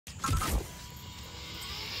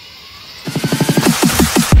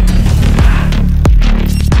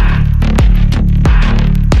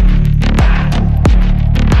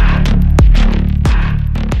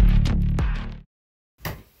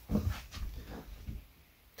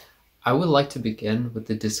I would like to begin with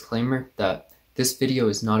the disclaimer that this video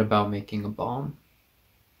is not about making a bomb.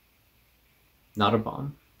 Not a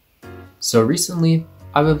bomb. So recently,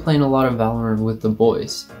 I've been playing a lot of Valorant with the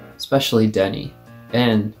boys, especially Denny.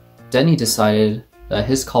 And Denny decided that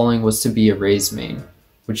his calling was to be a Raze main,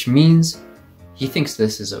 which means he thinks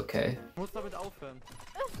this is okay.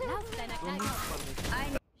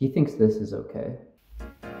 He thinks this is okay.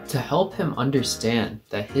 To help him understand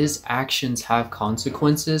that his actions have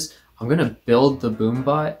consequences, I'm gonna build the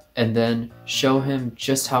Boombot and then show him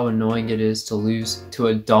just how annoying it is to lose to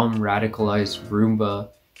a dumb radicalized Roomba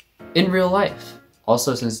in real life.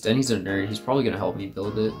 Also, since Denny's a nerd, he's probably gonna help me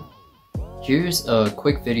build it. Here's a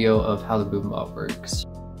quick video of how the Boombot works.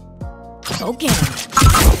 Okay.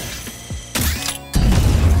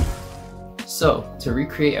 So, to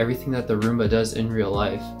recreate everything that the Roomba does in real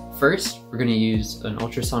life, first, we're going to use an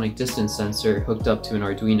ultrasonic distance sensor hooked up to an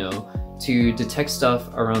Arduino to detect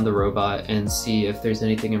stuff around the robot and see if there's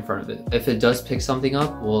anything in front of it. If it does pick something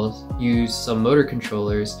up, we'll use some motor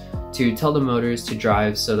controllers to tell the motors to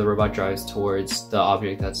drive so the robot drives towards the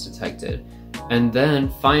object that's detected. And then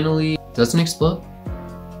finally, doesn't explode?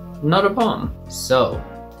 Not a bomb. So,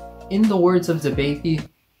 in the words of the baby,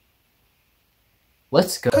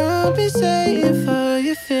 let's go. Compensating for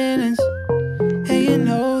your feelings. Hey, you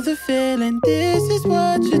know the feeling. This is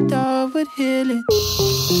what you thought would heal it,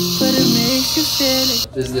 but it makes you feel it.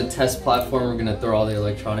 This is the test platform we're gonna throw all the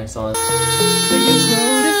electronics on.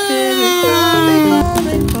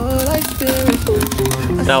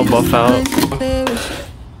 That'll buff out.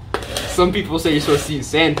 Some people say you're supposed to use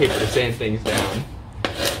sandpaper to sand things down.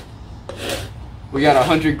 We got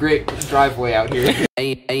 100 grit driveway out here.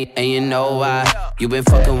 And you know why? You been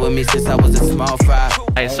fucking with me since I was a small fry.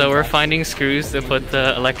 Alright, so we're finding screws to put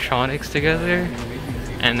the electronics together.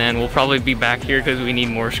 And then we'll probably be back here because we need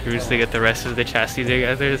more screws to get the rest of the chassis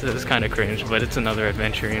together. So it's kind of cringe, but it's another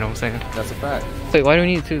adventure, you know what I'm saying? That's a fact. Wait, why do we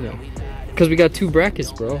need two though? Because we got 2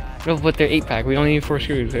 brackets, bro. No, but they're 8-pack. We only need 4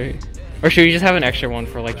 screws, right? Or should we just have an extra one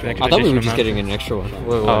for like the extra? I thought we were just getting an extra one.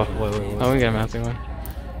 Wait. Oh, we got a mounting one.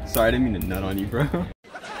 Sorry, I didn't mean to nut on you, bro.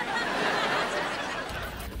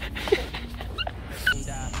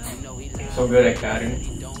 So good at catting.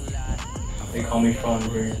 They call me Sean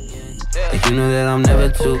here. And you know that I'm never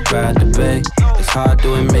too proud to beg. It's hard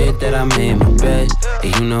to admit that I made my bed.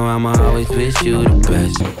 And you know I'ma always wish you the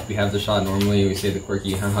best. We have the shot normally, we say the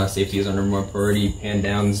quirky, haha, safety is our number 1 priority. Pan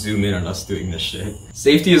down, zoom in on us doing this shit.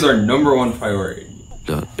 Safety is our number 1 priority.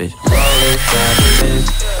 Look, bitch,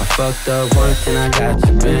 I fucked up once and I got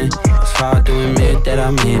you been. It's hard to admit that I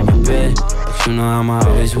made my bed. But you know I'ma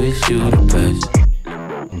always wish you the best.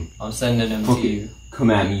 I'm sending him to you.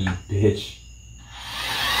 Come at me, you bitch.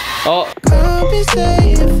 Oh!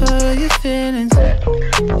 Compensating for your feelings.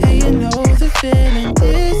 Hey, you know the feeling.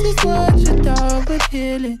 This is what you thought would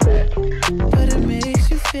heal it, but it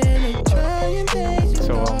makes you feel it. Trying things you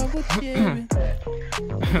thought would heal it.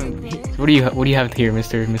 What do you have here,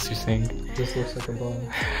 Mr. Singh? This looks like a bomb.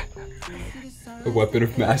 A weapon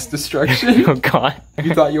of mass destruction? Oh god.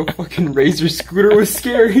 You thought your fucking Razor scooter was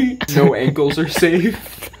scary? No ankles are safe.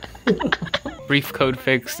 Brief code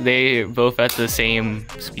fix, they both at the same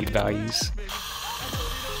speed values.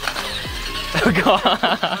 Oh god.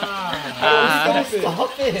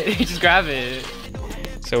 Stop it! Just grab it.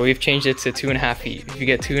 So we've changed it to 2.5 feet. If you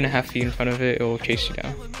get 2.5 feet in front of it, it will chase you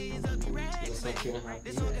down.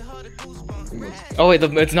 Oh wait,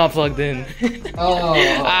 it's not plugged in. Oh!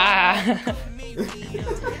 Ah!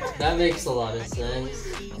 That makes a lot of sense.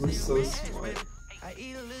 We're so smart.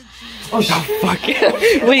 Oh the fuck!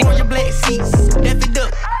 Wait! On your black seats, F it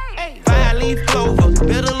up. 5-leaf clover,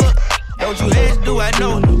 better look. Don't you ask, do I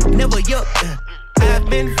know? Never yuck. I've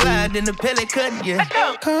been flying in the pellet cut, yeah.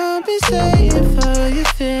 Compensating for your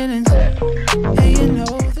feelings. Hey, you know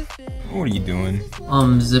the feeling. What are you doing?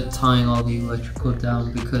 Zip tying all the electrical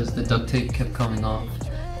down because the duct tape kept coming off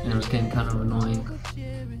and it was getting kind of annoying.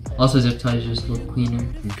 Also, zip ties just look cleaner.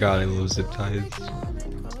 God, I love zip ties.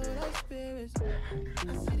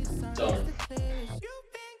 Done.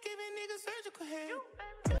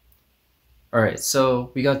 Alright,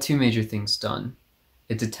 so we got 2 major things done.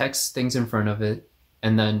 It detects things in front of it,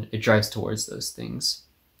 and then it drives towards those things.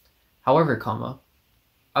 However,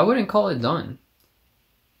 I wouldn't call it done,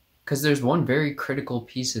 because there's one very critical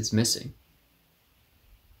piece it's missing.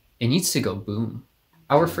 It needs to go boom.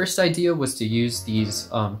 Our first idea was to use these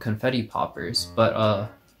confetti poppers, but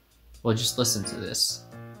Well, just listen to this.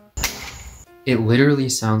 It literally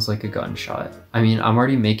sounds like a gunshot. I mean, I'm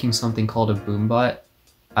already making something called a Boombot.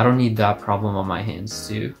 I don't need that problem on my hands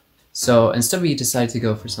too. So instead we decided to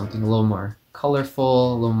go for something a little more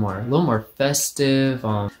colorful, a little more festive,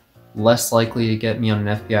 less likely to get me on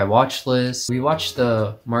an FBI watch list. We watched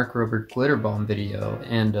the Mark Robert glitter bomb video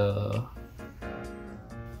and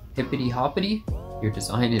hippity hoppity, your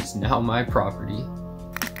design is now my property.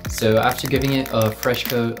 So after giving it a fresh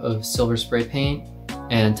coat of silver spray paint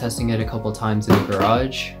and testing it a couple times in the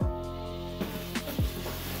garage,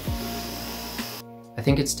 I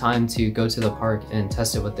think it's time to go to the park and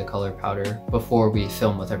test it with the color powder before we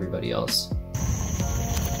film with everybody else.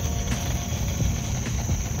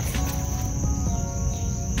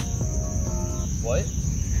 What?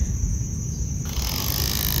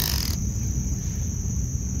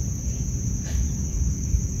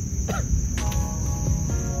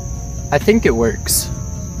 I think it works.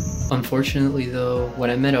 Unfortunately though, when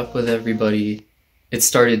I met up with everybody, it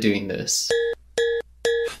started doing this.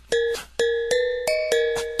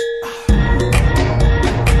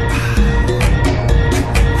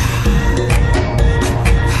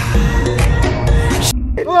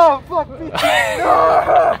 Oh, fuck BTS!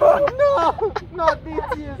 No! No! Not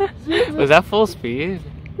BTS! Was that full speed?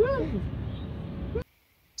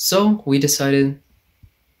 So we decided,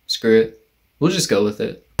 screw it, we'll just go with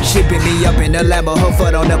it. Shipping me up in the Lambo, her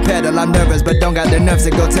foot on the pedal. I'm nervous, but don't got the nerves to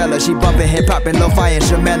go tell her. She bumping, hip hopping, lo-fi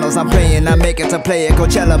instrumentals. I'm playing, I make it to play it.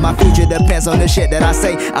 Coachella, my future depends on the shit that I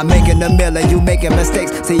say. I'm making a mill and you making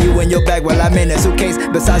mistakes. See you in your bag while I'm in a suitcase.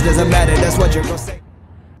 Besides, doesn't matter, that's what you're gonna say.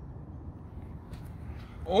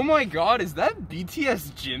 Oh my god, is that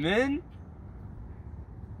BTS Jimin?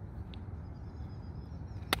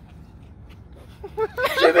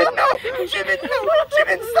 Jimin, no! Jimin, no!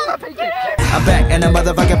 Jimin, stop! I'm back and a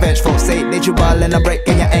motherfucking vengeful. Say that you ball and I'm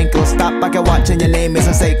breaking your ankle. Stop, I can watch and your name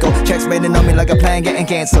isn't Seiko. Checks waiting on me like a plan getting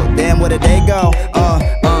canceled. Damn, where did they go?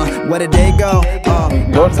 Where did they go?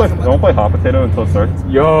 Don't play hot potato until it starts.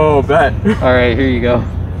 Yo, bet. Alright, here you go.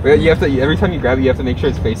 You have to, every time you grab it, you have to make sure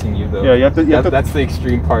it's facing you though. Yeah, you have to. That's the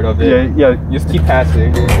extreme part of it. Yeah, yeah. You just keep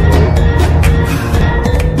passing.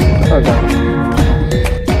 Okay.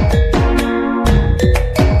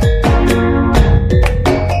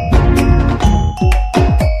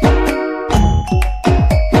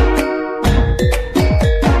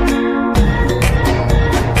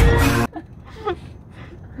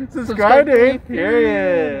 Subscribe to me,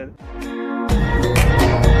 period.